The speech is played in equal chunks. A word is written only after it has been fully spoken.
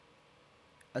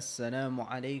Assalamu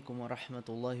alaikum wa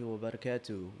rahmatullahi wa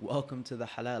barakatuh. Welcome to the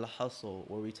Halal Hustle,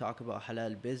 where we talk about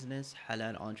halal business,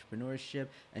 halal entrepreneurship,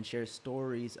 and share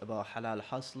stories about halal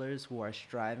hustlers who are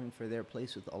striving for their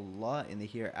place with Allah in the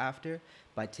hereafter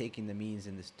by taking the means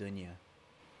in this dunya.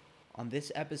 On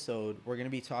this episode, we're going to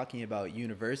be talking about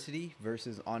university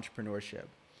versus entrepreneurship.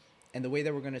 And the way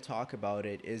that we're going to talk about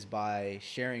it is by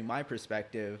sharing my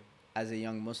perspective as a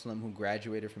young Muslim who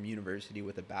graduated from university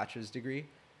with a bachelor's degree,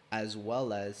 as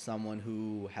well as someone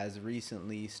who has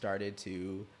recently started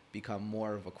to become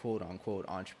more of a quote unquote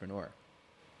entrepreneur.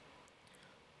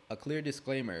 A clear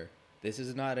disclaimer: this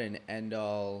is not an end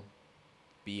all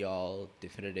be all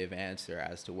definitive answer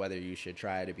as to whether you should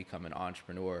try to become an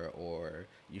entrepreneur or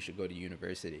you should go to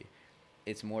university.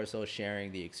 It's more so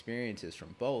sharing the experiences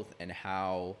from both and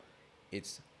how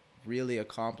it's really a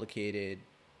complicated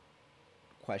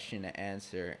question to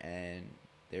answer, and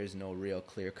there's no real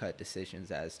clear cut decisions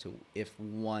as to if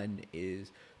one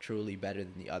is truly better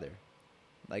than the other.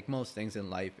 Like most things in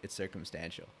life, it's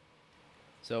circumstantial.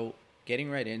 So, getting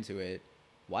right into it,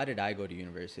 why did I go to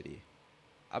university?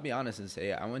 I'll be honest and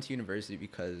say I went to university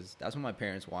because that's what my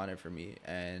parents wanted for me,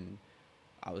 and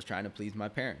I was trying to please my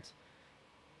parents.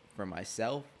 For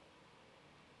myself,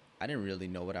 I didn't really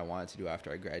know what I wanted to do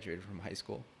after I graduated from high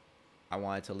school. I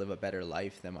wanted to live a better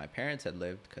life than my parents had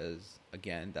lived because,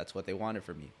 again, that's what they wanted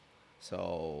for me.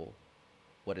 So,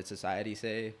 what did society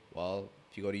say? Well,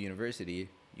 if you go to university,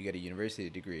 you get a university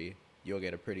degree, you'll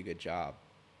get a pretty good job.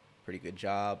 Pretty good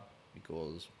job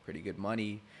equals pretty good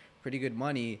money. Pretty good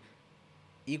money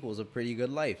equals a pretty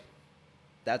good life.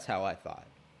 That's how I thought.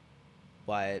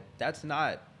 But that's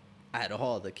not at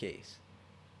all the case.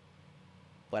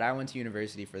 But I went to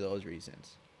university for those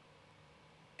reasons.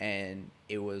 And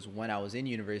it was when I was in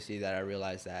university that I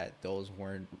realized that those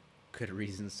weren't good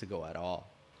reasons to go at all.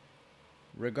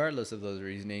 Regardless of those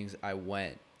reasonings, I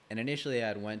went. And initially, I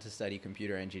had went to study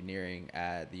computer engineering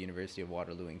at the University of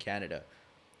Waterloo in Canada.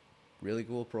 Really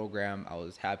cool program. I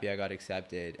was happy I got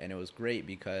accepted, and it was great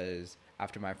because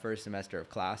after my first semester of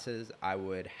classes, I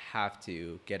would have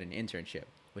to get an internship,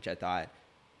 which I thought,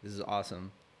 this is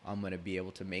awesome. I'm going to be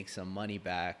able to make some money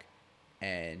back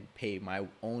and pay my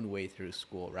own way through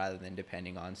school rather than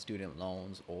depending on student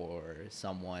loans or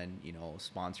someone,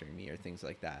 sponsoring me or things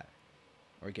like that,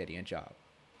 or getting a job.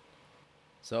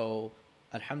 So,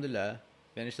 alhamdulillah,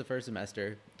 finished the first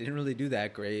semester. Didn't really do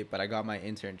that great, but I got my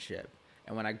internship.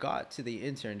 And when I got to the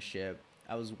internship,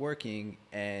 I was working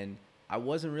and I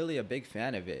wasn't really a big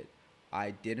fan of it.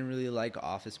 I didn't really like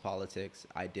office politics.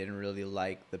 I didn't really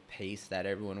like the pace that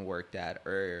everyone worked at,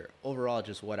 or overall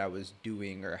just what I was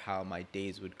doing or how my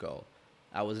days would go.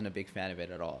 I wasn't a big fan of it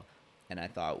at all. And I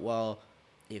thought, well,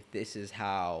 if this is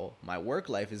how my work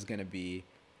life is going to be,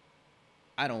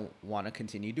 I don't want to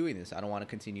continue doing this. I don't want to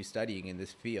continue studying in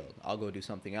this field. I'll go do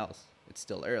something else. It's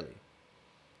still early.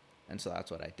 And so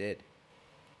that's what I did.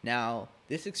 Now,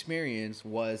 this experience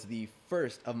was the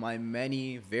first of my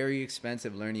many very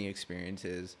expensive learning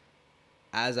experiences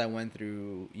as I went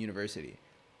through university.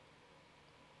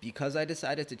 Because I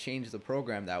decided to change the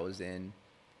program that I was in,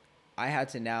 I had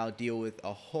to now deal with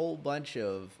a whole bunch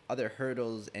of other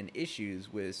hurdles and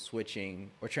issues with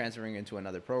switching or transferring into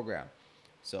another program.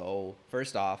 So,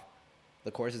 first off,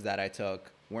 the courses that I took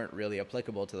weren't really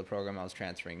applicable to the program I was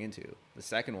transferring into. The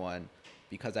second one,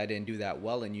 because I didn't do that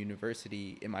well in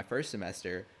university in my first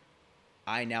semester,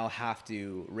 I now have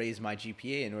to raise my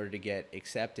GPA in order to get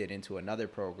accepted into another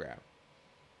program.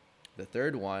 The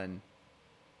third one,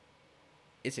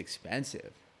 it's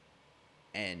expensive.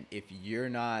 And if you're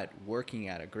not working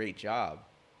at a great job,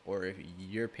 or if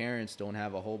your parents don't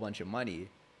have a whole bunch of money,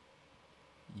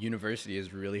 university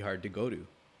is really hard to go to.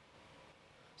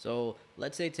 So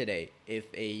let's say today, if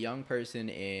a young person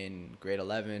in grade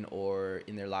 11 or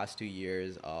in their last 2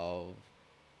 years of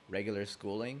regular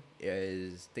schooling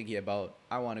is thinking about,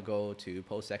 I want to go to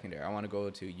post secondary, I want to go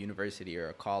to university or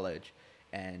a college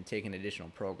and take an additional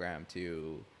program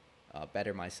to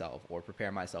better myself or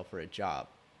prepare myself for a job,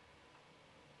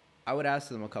 I would ask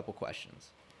them a couple questions.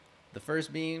 The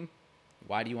first being,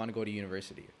 why do you want to go to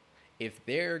university? If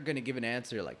they're going to give an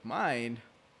answer like mine,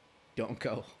 don't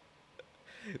go.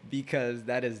 Because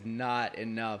that is not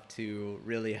enough to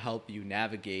really help you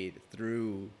navigate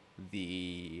through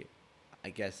the, I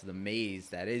guess, the maze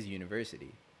that is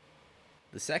university.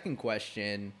 The second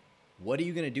question, what are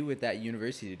you going to do with that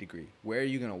university degree? Where are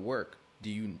you going to work? Do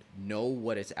you know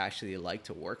what it's actually like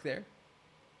to work there?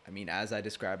 I mean, as I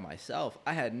described myself,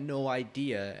 I had no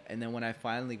idea. And then when I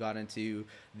finally got into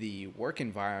the work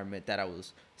environment that I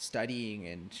was studying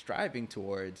and striving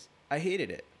towards, I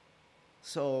hated it.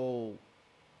 So,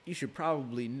 you should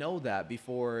probably know that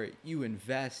before you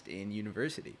invest in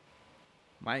university.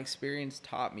 My experience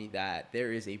taught me that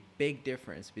there is a big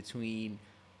difference between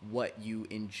what you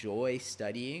enjoy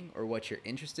studying or what you're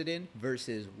interested in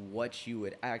versus what you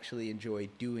would actually enjoy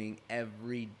doing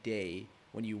every day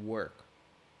when you work.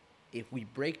 If we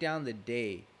break down the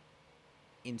day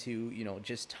into,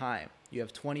 just time, you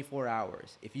have 24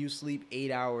 hours. If you sleep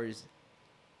 8 hours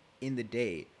in the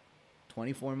day,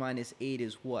 24 minus 8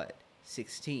 is what?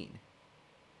 16,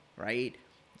 right?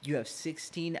 You have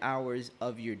 16 hours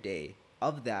of your day.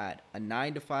 Of that, a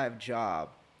 9 to 5 job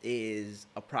is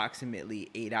approximately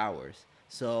 8 hours.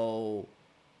 So,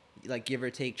 like, give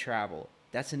or take travel,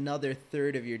 that's another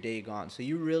third of your day gone. So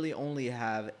you really only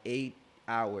have 8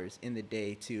 hours in the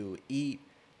day to eat,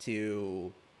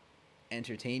 to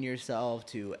entertain yourself,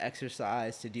 to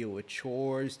exercise, to deal with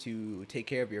chores, to take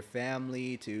care of your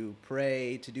family, to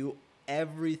pray, to do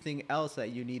everything else that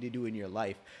you need to do in your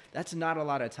life. That's not a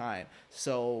lot of time.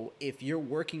 So if you're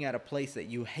working at a place that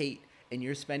you hate and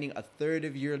you're spending a third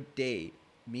of your day,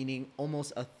 meaning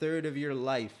almost a third of your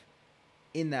life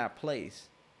in that place,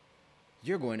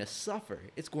 you're going to suffer.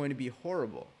 It's going to be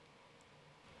horrible.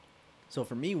 So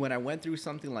for me, when I went through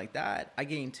something like that, I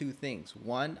gained two things.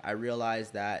 One, I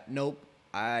realized that, nope,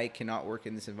 I cannot work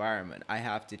in this environment. I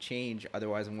have to change,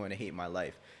 otherwise I'm going to hate my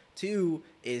life. Two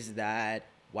is that,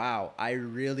 wow, I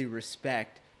really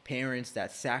respect parents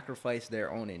that sacrifice their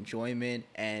own enjoyment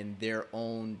and their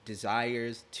own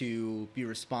desires to be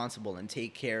responsible and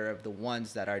take care of the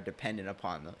ones that are dependent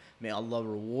upon them. May Allah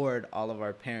reward all of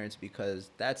our parents, because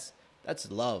that's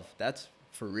love. That's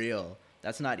for real.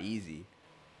 That's not easy.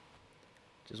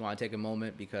 Just want to take a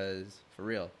moment, because for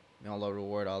real, may Allah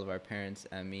reward all of our parents.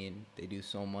 I mean, they do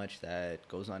so much that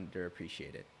goes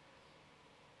underappreciated.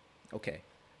 Okay,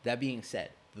 that being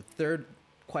said, the third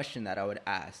question that I would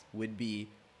ask would be,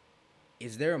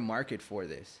 is there a market for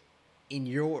this? In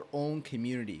your own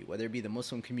community, whether it be the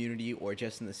Muslim community or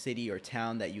just in the city or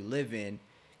town that you live in,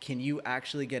 can you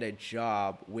actually get a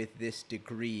job with this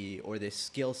degree or this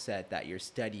skill set that you're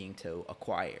studying to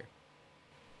acquire?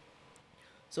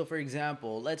 So, for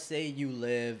example, let's say you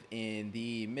live in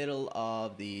the middle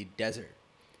of the desert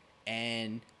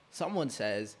and someone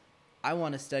says, I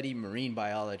want to study marine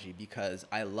biology because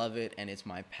I love it and it's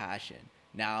my passion.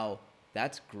 Now,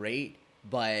 that's great,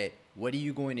 but what are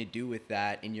you going to do with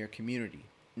that in your community?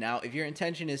 Now, if your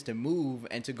intention is to move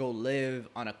and to go live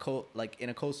on like in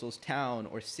a coastal town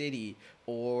or city,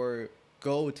 or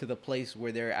go to the place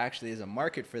where there actually is a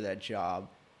market for that job,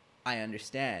 I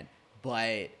understand.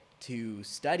 But to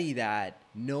study that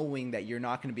knowing that you're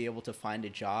not going to be able to find a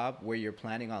job where you're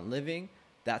planning on living,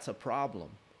 that's a problem.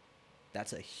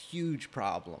 That's a huge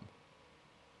problem.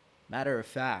 Matter of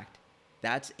fact,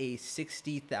 that's a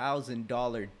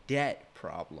 $60,000 debt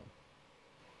problem.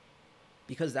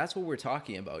 Because that's what we're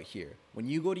talking about here. When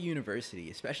you go to university,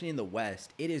 especially in the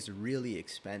West, it is really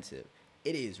expensive.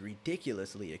 It is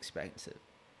ridiculously expensive.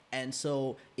 And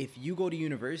so if you go to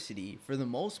university, for the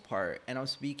most part, and I'm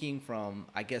speaking from,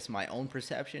 I guess, my own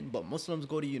perception, but Muslims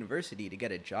go to university to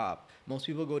get a job. Most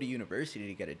people go to university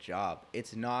to get a job.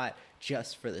 It's not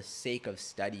just for the sake of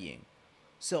studying.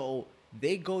 So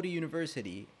they go to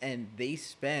university and they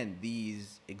spend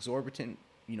these exorbitant,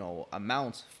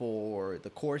 amounts for the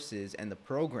courses and the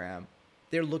program.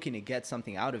 They're looking to get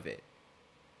something out of it.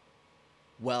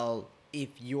 Well, if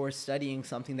you're studying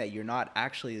something that you're not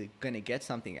actually going to get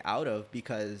something out of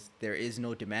because there is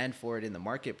no demand for it in the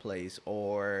marketplace,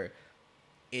 or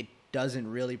it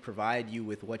doesn't really provide you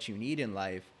with what you need in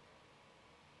life,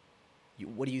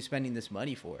 what are you spending this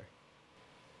money for?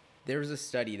 There was a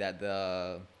study that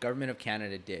the government of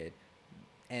Canada did,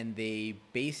 and they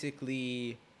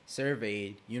basically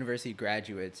surveyed university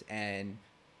graduates and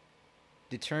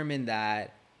determined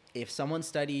that if someone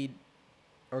studied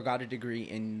or got a degree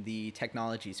in the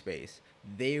technology space,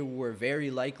 they were very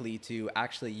likely to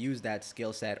actually use that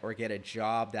skill set or get a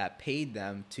job that paid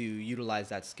them to utilize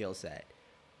that skill set.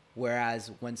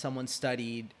 Whereas when someone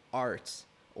studied arts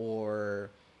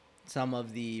or some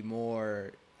of the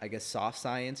more, I guess, soft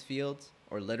science fields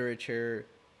or literature,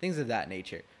 things of that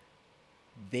nature,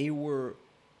 they were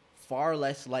far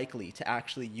less likely to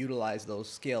actually utilize those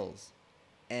skills.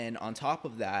 And on top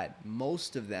of that,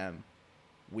 most of them,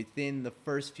 within the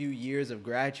first few years of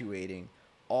graduating,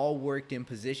 all worked in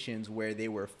positions where they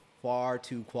were far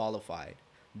too qualified,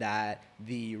 that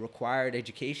the required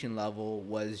education level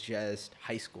was just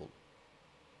high school.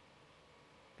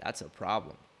 That's a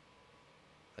problem.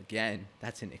 Again,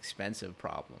 that's an expensive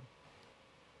problem.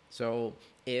 So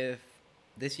if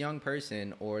this young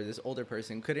person or this older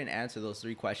person couldn't answer those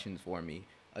three questions for me,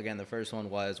 Again, the first one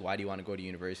was, why do you want to go to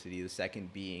university? The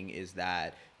second being is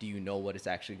that, do you know what it's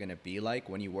actually going to be like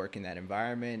when you work in that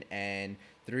environment? And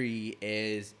three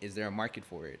is there a market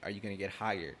for it? Are you going to get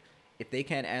hired? If they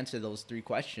can't answer those three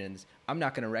questions, I'm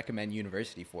not going to recommend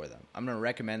university for them. I'm going to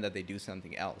recommend that they do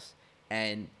something else.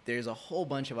 And there's a whole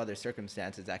bunch of other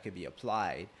circumstances that could be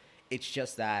applied. It's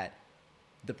just that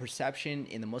the perception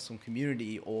in the Muslim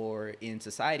community or in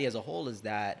society as a whole is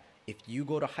that if you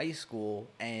go to high school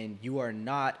and you are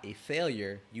not a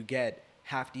failure, you get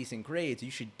half decent grades,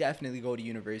 you should definitely go to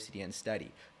university and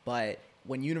study. But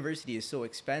when university is so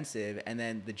expensive and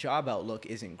then the job outlook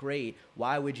isn't great,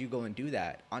 why would you go and do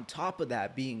that? On top of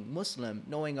that, being Muslim,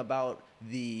 knowing about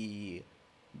the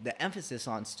emphasis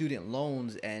on student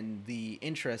loans and the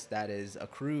interest that is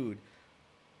accrued,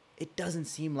 it doesn't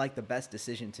seem like the best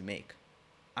decision to make.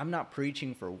 I'm not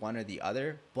preaching for one or the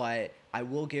other, but I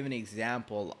will give an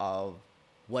example of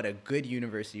what a good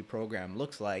university program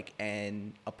looks like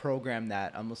and a program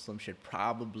that a Muslim should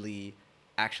probably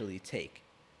actually take.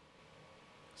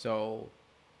 So,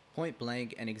 point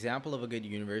blank, an example of a good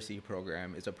university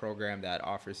program is a program that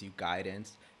offers you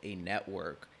guidance, a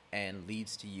network, and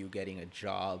leads to you getting a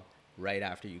job right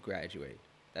after you graduate.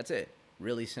 That's it.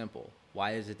 Really simple.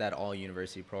 Why is it that all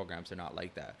university programs are not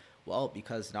like that? Well,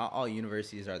 because not all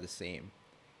universities are the same.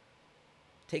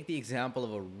 Take the example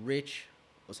of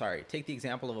take the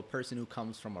example of a person who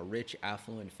comes from a rich,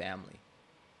 affluent family.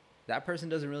 That person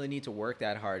doesn't really need to work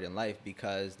that hard in life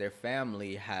because their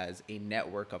family has a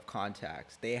network of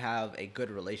contacts. They have a good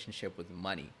relationship with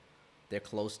money. They're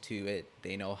close to it,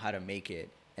 they know how to make it,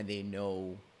 and they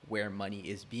know where money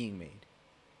is being made.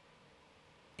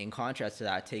 In contrast to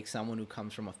that, take someone who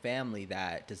comes from a family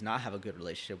that does not have a good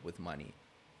relationship with money.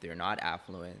 They're not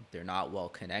affluent, they're not well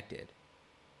connected.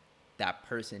 That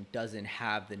person doesn't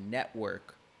have the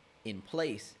network in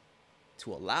place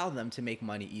to allow them to make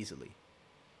money easily.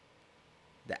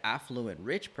 The affluent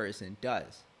rich person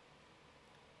does.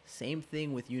 Same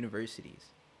thing with universities.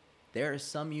 There are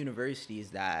some universities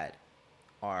that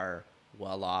are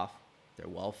well off, they're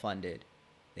well funded,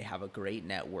 they have a great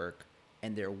network,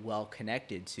 and they're well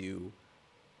connected to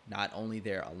not only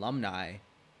their alumni,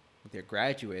 their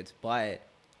graduates, but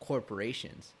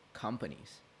corporations,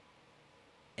 companies.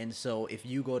 And so if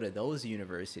you go to those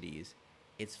universities,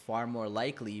 it's far more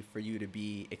likely for you to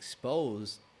be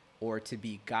exposed or to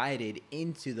be guided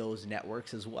into those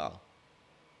networks as well.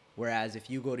 Whereas if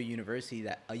you go to a university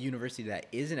that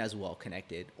isn't as well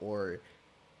connected or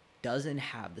doesn't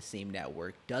have the same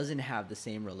network, doesn't have the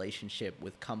same relationship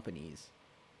with companies,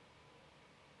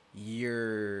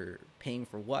 you're paying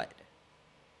for what?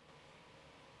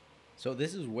 So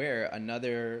this is where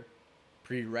another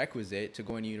prerequisite to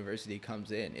going to university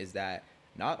comes in, is that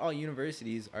not all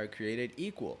universities are created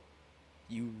equal.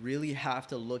 You really have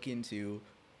to look into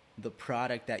the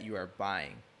product that you are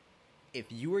buying. If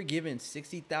you were given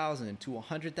 $60,000 to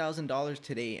 $100,000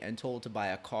 today and told to buy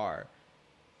a car,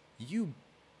 you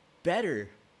better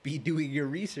be doing your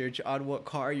research on what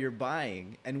car you're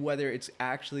buying and whether it's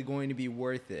actually going to be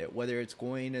worth it, whether it's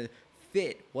going to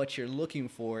fit what you're looking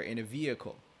for in a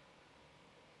vehicle.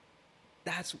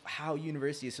 That's how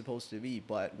university is supposed to be.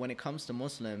 But when it comes to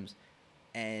Muslims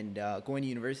and going to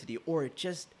university, or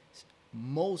just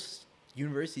most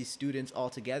university students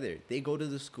altogether, they go to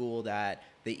the school that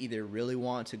they either really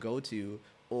want to go to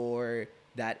or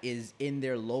that is in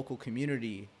their local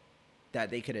community that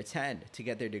they could attend to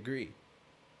get their degree.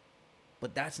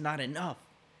 But that's not enough.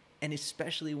 And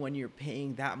especially when you're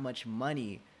paying that much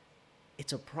money,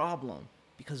 it's a problem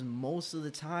because most of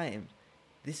the time,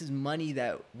 this is money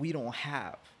that we don't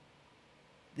have.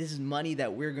 This is money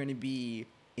that we're going to be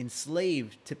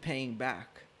enslaved to paying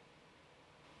back.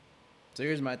 So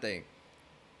here's my thing.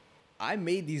 I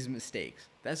made these mistakes.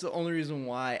 That's the only reason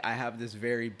why I have this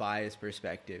very biased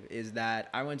perspective, is that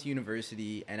I went to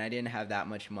university and I didn't have that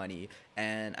much money.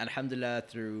 And alhamdulillah,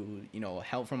 through,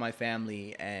 help from my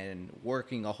family and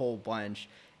working a whole bunch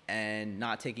and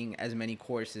not taking as many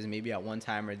courses maybe at one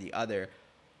time or the other,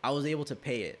 I was able to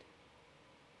pay it.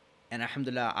 And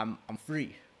alhamdulillah, I'm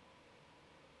free.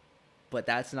 But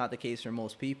that's not the case for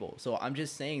most people. So I'm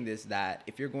just saying this, that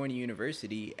if you're going to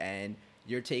university and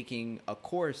you're taking a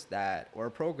course or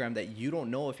a program that you don't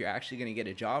know if you're actually going to get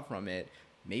a job from it,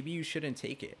 maybe you shouldn't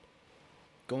take it.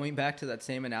 Going back to that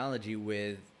same analogy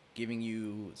with giving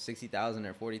you $60,000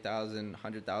 or $40,000,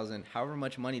 $100,000, however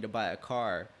much money to buy a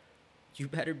car, you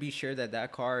better be sure that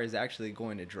that car is actually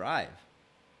going to drive.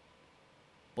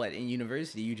 But in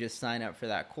university, you just sign up for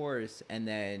that course and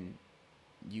then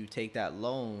you take that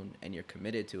loan and you're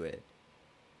committed to it.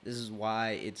 This is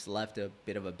why it's left a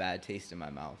bit of a bad taste in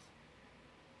my mouth.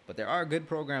 But there are good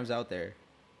programs out there.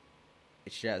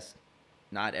 It's just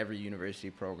not every university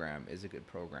program is a good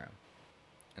program.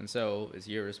 And so it's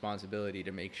your responsibility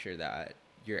to make sure that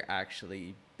you're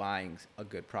actually buying a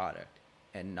good product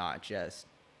and not just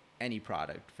any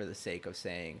product for the sake of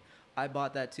saying, I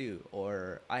bought that too,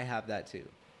 or I have that too.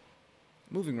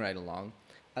 Moving right along,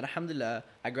 Alhamdulillah,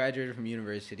 I graduated from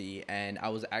university and I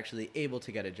was actually able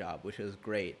to get a job, which was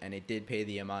great, and it did pay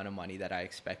the amount of money that I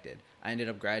expected. I ended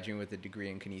up graduating with a degree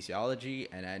in kinesiology,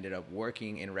 and I ended up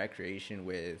working in recreation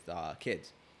with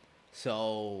kids.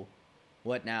 So,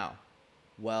 what now?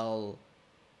 Well,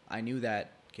 I knew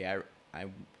that, okay,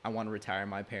 I want to retire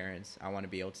my parents. I want to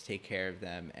be able to take care of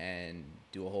them and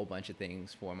do a whole bunch of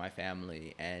things for my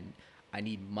family, and I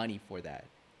need money for that.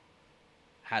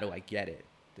 How do I get it?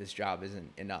 This job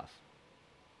isn't enough.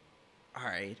 All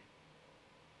right,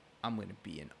 I'm going to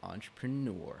be an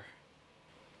entrepreneur.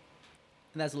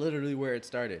 And that's literally where it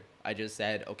started. I just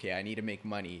said, okay, I need to make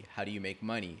money. How do you make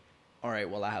money? All right,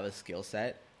 well, I have a skill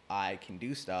set. I can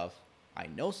do stuff. I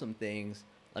know some things.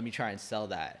 Let me try and sell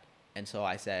that. And so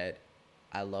I said,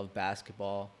 I love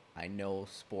basketball. I know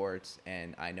sports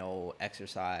and I know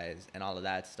exercise and all of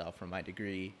that stuff from my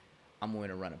degree. I'm going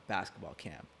to run a basketball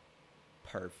camp.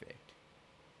 Perfect.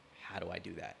 How do I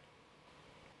do that?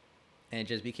 And it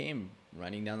just became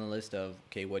running down the list of,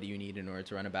 okay, what do you need in order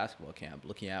to run a basketball camp?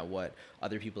 Looking at what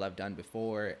other people have done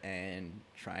before and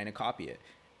trying to copy it.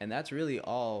 And that's really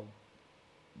all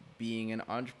being an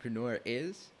entrepreneur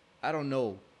is. I don't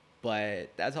know, but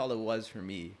that's all it was for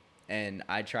me. And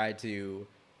I tried to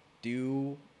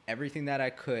do everything that I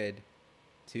could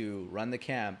to run the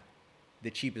camp the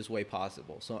cheapest way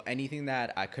possible. So anything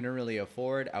that I couldn't really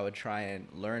afford, I would try and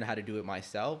learn how to do it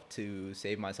myself to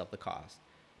save myself the cost.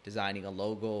 Designing a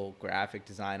logo, graphic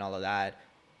design, all of that.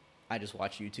 I just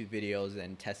watched YouTube videos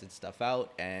and tested stuff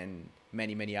out, and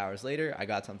many, many hours later, I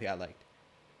got something I liked.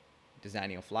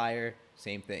 Designing a flyer,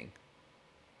 same thing.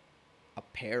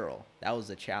 Apparel, that was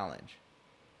a challenge.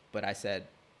 But I said,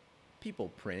 people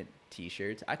print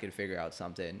t-shirts. I could figure out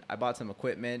something. I bought some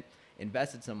equipment,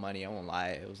 invested some money. I won't lie.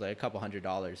 It was like a couple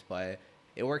 $100s, but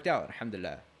it worked out.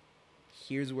 Alhamdulillah.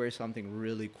 Here's where something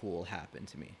really cool happened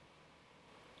to me.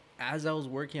 As I was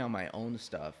working on my own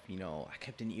stuff, I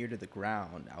kept an ear to the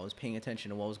ground. I was paying attention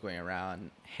to what was going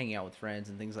around, hanging out with friends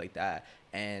and things like that.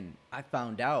 And I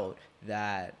found out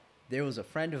that there was a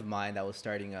friend of mine that was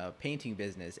starting a painting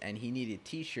business and he needed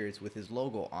t-shirts with his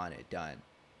logo on it done.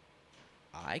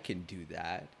 I can do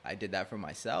that. I did that for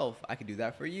myself. I could do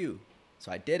that for you.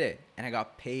 So I did it and I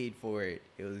got paid for it.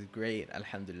 It was great.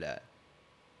 Alhamdulillah.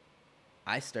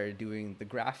 I started doing the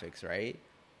graphics, right?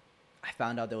 I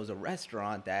found out there was a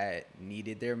restaurant that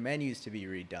needed their menus to be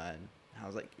redone. I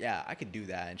was like, yeah, I could do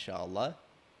that, inshallah.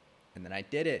 And then I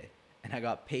did it and I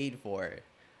got paid for it.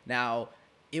 Now,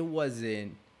 it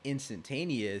wasn't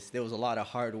instantaneous. There was a lot of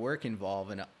hard work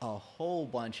involved and a whole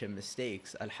bunch of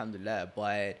mistakes, alhamdulillah.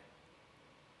 But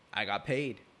I got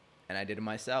paid and I did it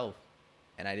myself.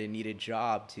 And I didn't need a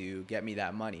job to get me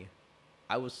that money.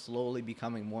 I was slowly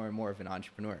becoming more and more of an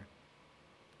entrepreneur.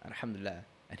 Alhamdulillah.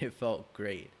 And it felt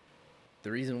great. The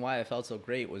reason why I felt so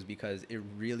great was because it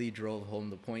really drove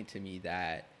home the point to me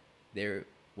that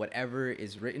whatever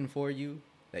is written for you,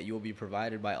 that you will be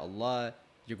provided by Allah,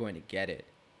 you're going to get it.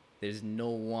 There's no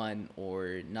one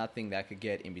or nothing that could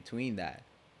get in between that.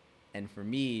 And for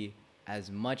me, as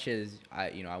much as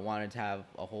I wanted to have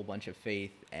a whole bunch of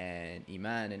faith and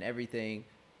iman and everything,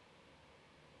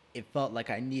 it felt like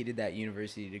I needed that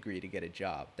university degree to get a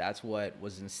job. That's what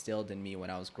was instilled in me when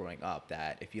I was growing up,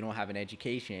 that if you don't have an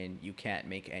education, you can't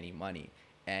make any money.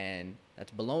 And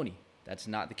that's baloney. That's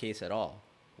not the case at all.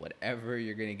 Whatever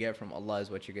you're going to get from Allah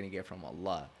is what you're going to get from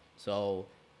Allah. So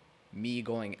me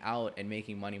going out and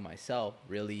making money myself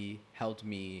really helped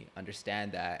me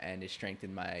understand that, and it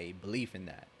strengthened my belief in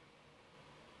that.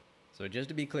 So just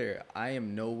to be clear, I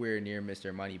am nowhere near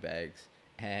Mr. Moneybags,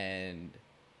 and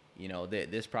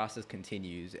this process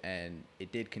continues, and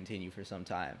it did continue for some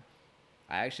time.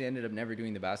 I actually ended up never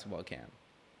doing the basketball camp.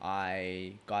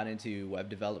 I got into web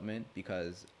development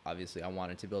because obviously I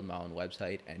wanted to build my own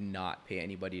website and not pay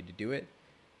anybody to do it.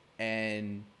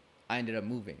 And I ended up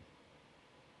moving.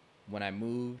 When I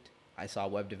moved, I saw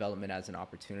web development as an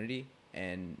opportunity,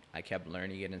 and I kept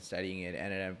learning it and studying it,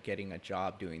 and ended up getting a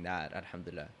job doing that,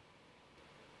 alhamdulillah.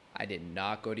 I did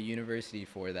not go to university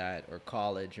for that or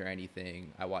college or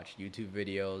anything. I watched YouTube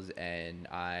videos and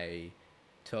I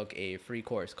took a free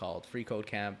course called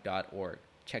freecodecamp.org.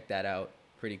 Check that out.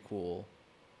 Pretty cool.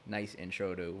 Nice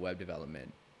intro to web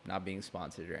development. Not being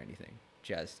sponsored or anything.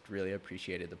 Just really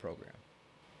appreciated the program.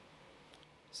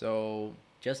 So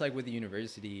just like with the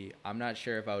university, I'm not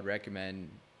sure if I would recommend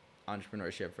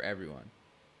entrepreneurship for everyone.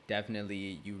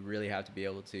 definitely you really have to be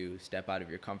able to step out of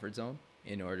your comfort zone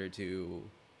in order to,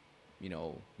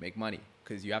 make money,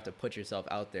 because you have to put yourself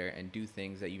out there and do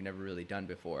things that you've never really done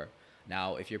before.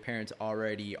 Now, if your parents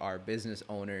already are business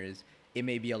owners, it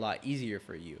may be a lot easier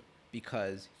for you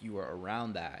because you are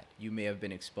around that. You may have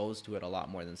been exposed to it a lot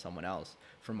more than someone else.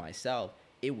 For myself,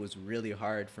 it was really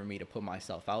hard for me to put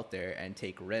myself out there and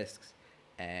take risks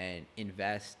and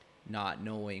invest, not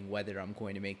knowing whether I'm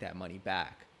going to make that money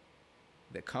back.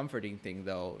 The comforting thing,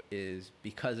 though, is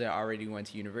because I already went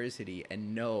to university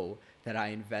and know that I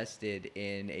invested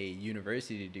in a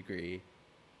university degree,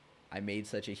 I made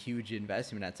such a huge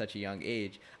investment at such a young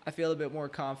age, I feel a bit more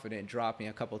confident dropping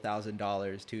a couple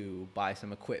 $1,000s to buy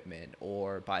some equipment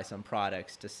or buy some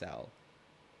products to sell.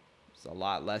 It's a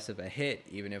lot less of a hit,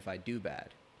 even if I do bad.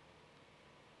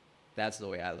 That's the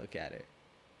way I look at it.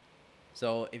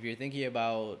 So if you're thinking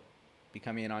about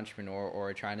becoming an entrepreneur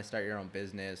or trying to start your own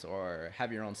business or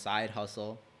have your own side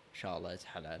hustle, inshallah it's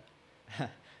halal.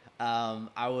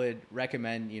 I would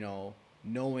recommend,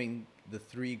 knowing the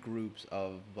three groups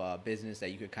of business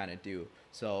that you could kind of do.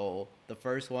 So the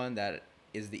first one that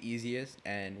is the easiest,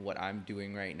 and what I'm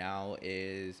doing right now,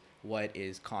 is what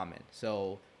is common.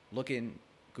 So look in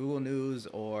Google News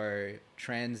or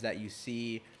trends that you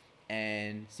see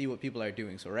and see what people are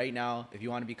doing. So right now, if you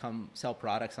want to sell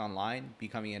products online,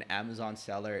 becoming an Amazon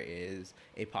seller is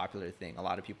a popular thing. A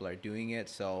lot of people are doing it.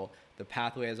 So the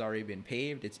pathway has already been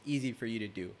paved. It's easy for you to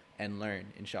do and learn,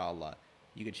 inshallah.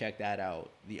 You can check that out.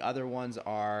 The other ones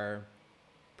are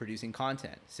producing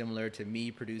content. Similar to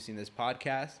me producing this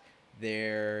podcast,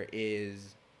 there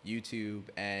is YouTube.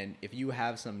 And if you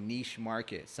have some niche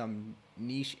market, some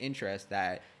niche interest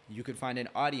that you could find an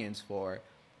audience for,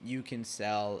 you can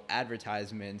sell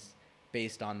advertisements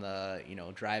based on the,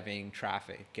 driving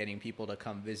traffic, getting people to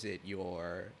come visit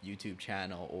your YouTube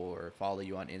channel or follow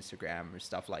you on Instagram or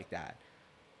stuff like that.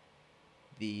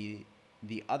 The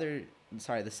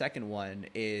second one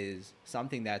is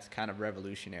something that's kind of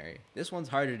revolutionary. This one's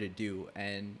harder to do,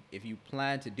 and if you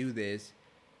plan to do this,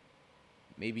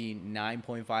 maybe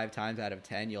 9.5 times out of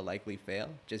 10 you'll likely fail,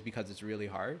 just because it's really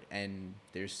hard and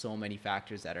there's so many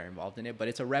factors that are involved in it. But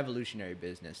it's a revolutionary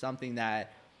business, something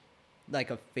that,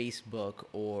 like a Facebook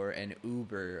or an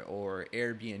Uber or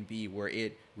Airbnb, where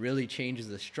it really changes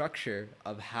the structure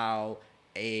of how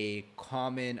a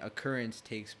common occurrence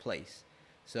takes place.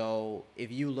 So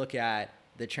if you look at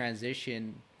the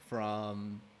transition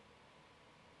from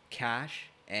cash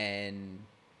and,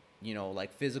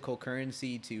 like physical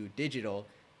currency to digital,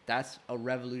 that's a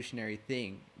revolutionary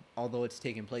thing, although it's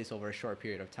taken place over a short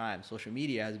period of time. Social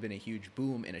media has been a huge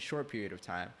boom in a short period of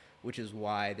time, which is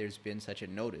why there's been such a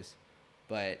notice.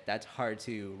 But that's hard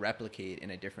to replicate in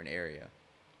a different area.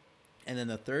 And then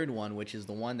the third one, which is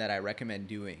the one that I recommend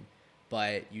doing,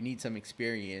 but you need some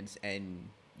experience and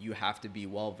you have to be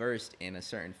well versed in a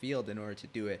certain field in order to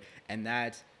do it. And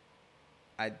that's,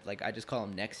 I just call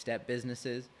them next step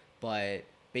businesses, but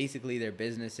basically they're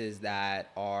businesses that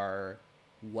are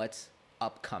what's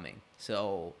upcoming.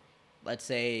 So let's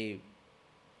say,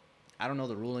 I don't know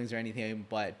the rulings or anything,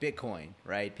 but Bitcoin,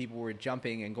 right? People were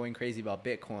jumping and going crazy about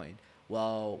Bitcoin.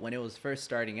 Well, when it was first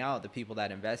starting out, the people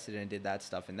that invested and did that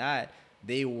stuff in that,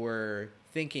 they were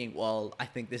thinking, well, I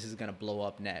think this is going to blow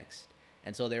up next.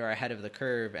 And so they were ahead of the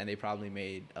curve and they probably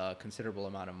made a considerable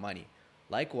amount of money.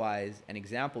 Likewise, an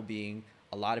example being,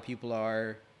 a lot of people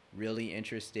are really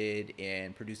interested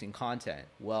in producing content.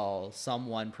 Well,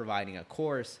 someone providing a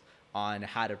course on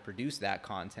how to produce that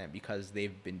content because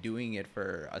they've been doing it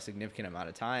for a significant amount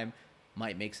of time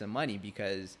might make some money,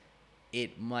 because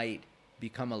it might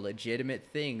become a legitimate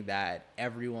thing that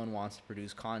everyone wants to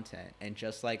produce content. And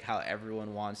just like how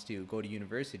everyone wants to go to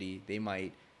university,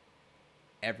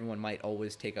 everyone might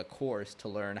always take a course to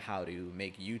learn how to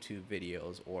make YouTube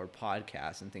videos or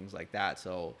podcasts and things like that.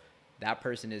 So that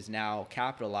person is now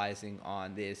capitalizing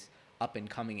on this up and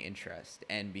coming interest.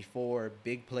 And before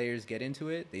big players get into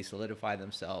it, they solidify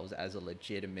themselves as a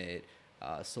legitimate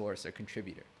source or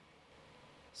contributor.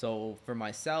 So for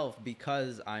myself,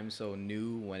 because I'm so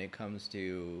new when it comes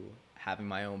to having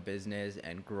my own business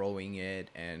and growing it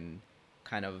and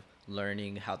kind of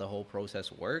learning how the whole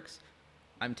process works,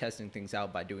 I'm testing things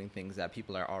out by doing things that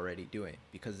people are already doing,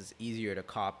 because it's easier to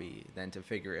copy than to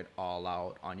figure it all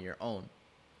out on your own.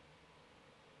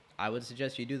 I would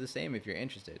suggest you do the same if you're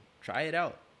interested. Try it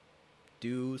out.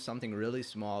 Do something really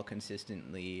small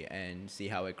consistently and see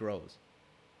how it grows.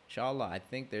 Inshallah, I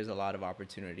think there's a lot of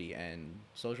opportunity, and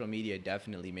social media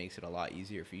definitely makes it a lot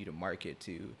easier for you to market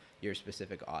to your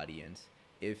specific audience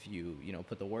if you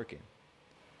put the work in.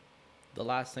 The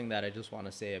last thing that I just want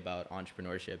to say about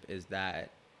entrepreneurship is that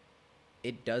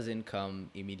it doesn't come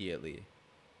immediately.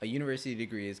 A university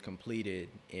degree is completed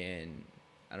in,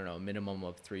 I don't know, a minimum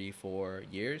of 3, 4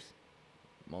 years.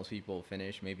 Most people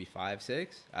finish maybe 5,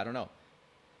 6. I don't know.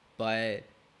 But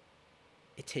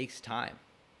it takes time.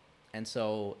 And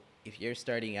so if you're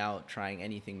starting out trying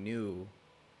anything new,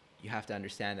 you have to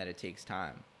understand that it takes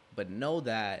time. But know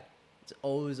that it's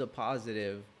always a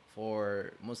positive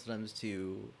for Muslims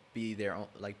to be their own,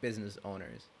 like business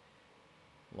owners.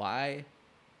 Why?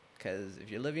 Because if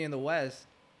you're living in the West,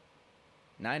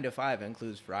 9 to 5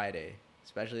 includes Friday,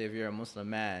 especially if you're a Muslim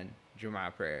man,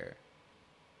 Jumu'ah prayer.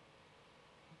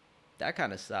 That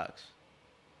kind of sucks.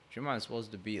 Jumu'ah is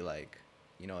supposed to be like,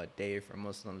 a day for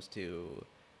Muslims to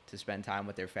spend time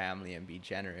with their family and be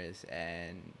generous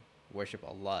and worship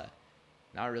Allah,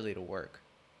 not really to work.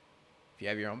 If you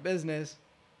have your own business,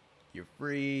 you're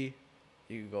free.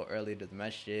 You can go early to the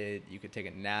masjid. You could take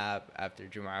a nap after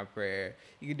Jumu'ah prayer.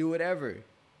 You can do whatever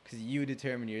because you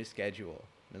determine your schedule.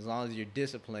 And as long as you're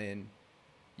disciplined,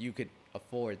 you could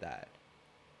afford that.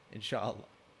 Inshallah.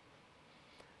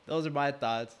 Those are my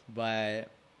thoughts. But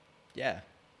yeah,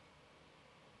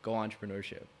 go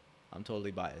entrepreneurship. I'm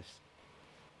totally biased.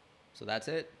 So that's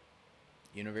it.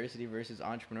 University versus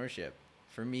entrepreneurship.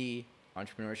 For me,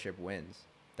 entrepreneurship wins.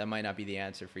 That might not be the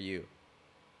answer for you.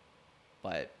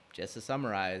 But just to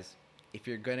summarize, if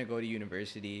you're going to go to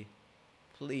university,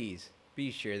 please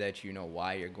be sure that you know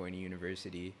why you're going to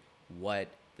university, what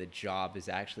the job is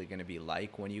actually going to be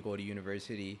like when you go to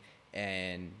university,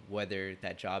 and whether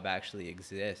that job actually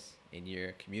exists in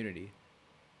your community.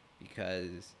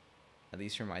 Because, at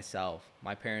least for myself,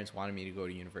 my parents wanted me to go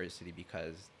to university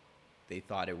because they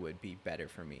thought it would be better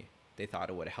for me. They thought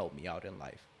it would help me out in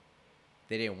life.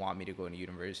 They didn't want me to go to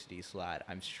university so that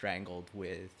I'm strangled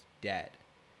with debt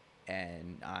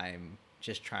and I'm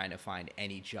just trying to find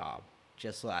any job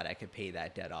just so that I could pay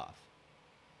that debt off.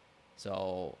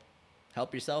 So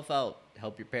help yourself out,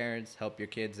 help your parents, help your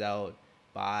kids out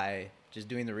by just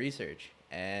doing the research,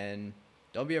 and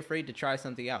don't be afraid to try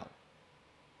something out.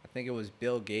 I think it was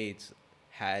Bill Gates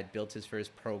had built his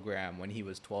first program when he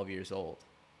was 12 years old.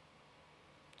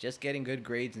 Just getting good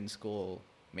grades in school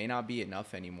may not be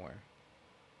enough anymore.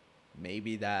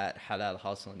 Maybe that halal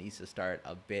hustle needs to start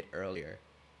a bit earlier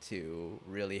to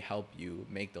really help you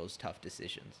make those tough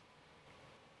decisions.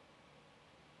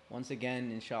 Once again,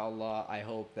 inshallah, I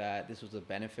hope that this was a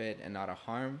benefit and not a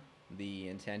harm. The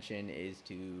intention is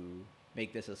to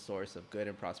make this a source of good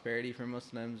and prosperity for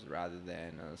Muslims rather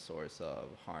than a source of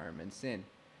harm and sin.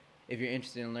 If you're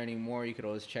interested in learning more, you could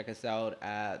always check us out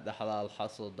at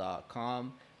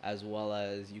thehalalhustle.com, as well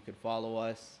as you could follow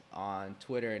us on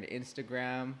Twitter and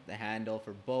Instagram. The handle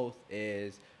for both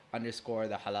is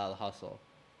 _thehalalhustle.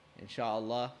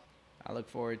 Inshallah, I look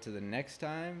forward to the next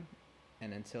time.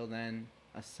 And until then,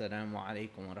 assalamu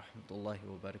alaikum wa rahmatullahi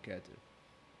wa barakatuh.